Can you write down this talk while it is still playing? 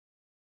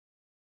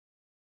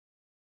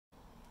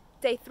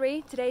Day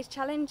 3, today's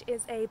challenge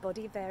is a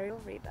Body Varial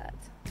Revert.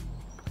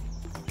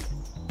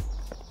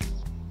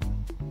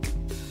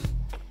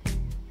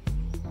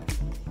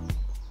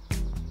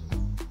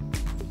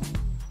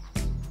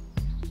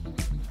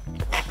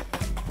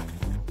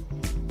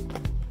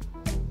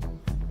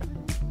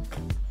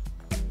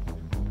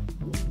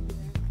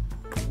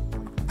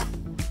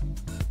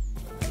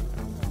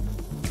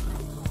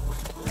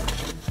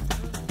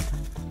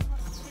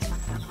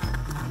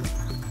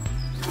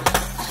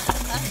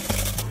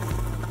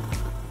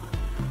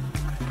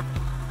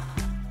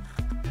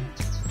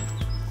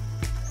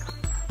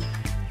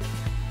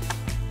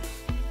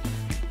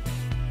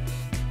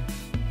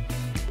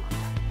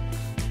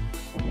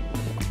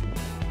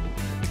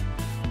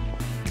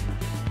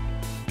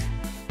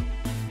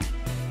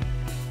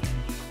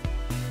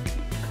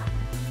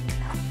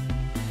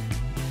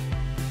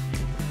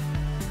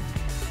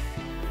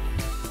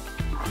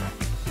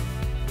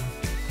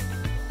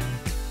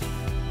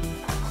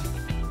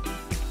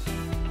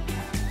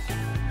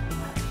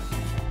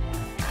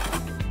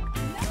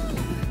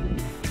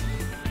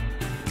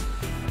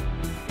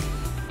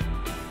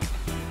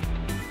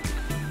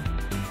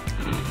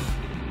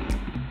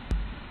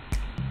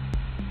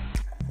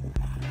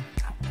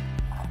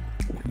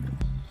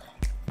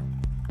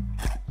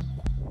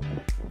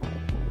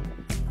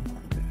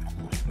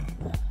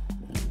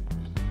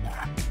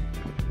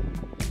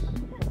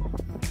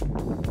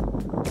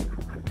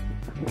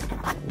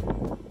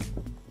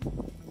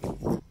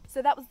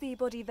 So that was the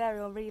Body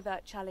Varial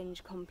Revert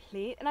challenge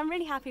complete, and I'm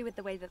really happy with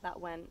the way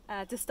that went.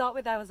 To start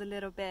with, I was a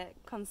little bit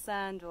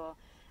concerned or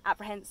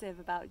apprehensive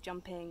about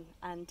jumping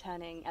and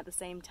turning at the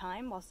same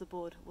time whilst the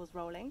board was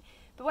rolling.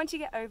 But once you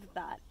get over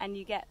that and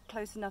you get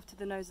close enough to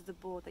the nose of the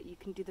board that you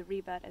can do the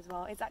revert as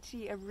well, it's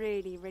actually a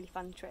really, really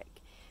fun trick.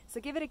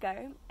 So give it a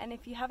go, and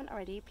if you haven't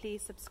already,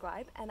 please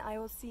subscribe, and I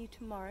will see you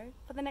tomorrow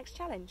for the next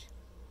challenge.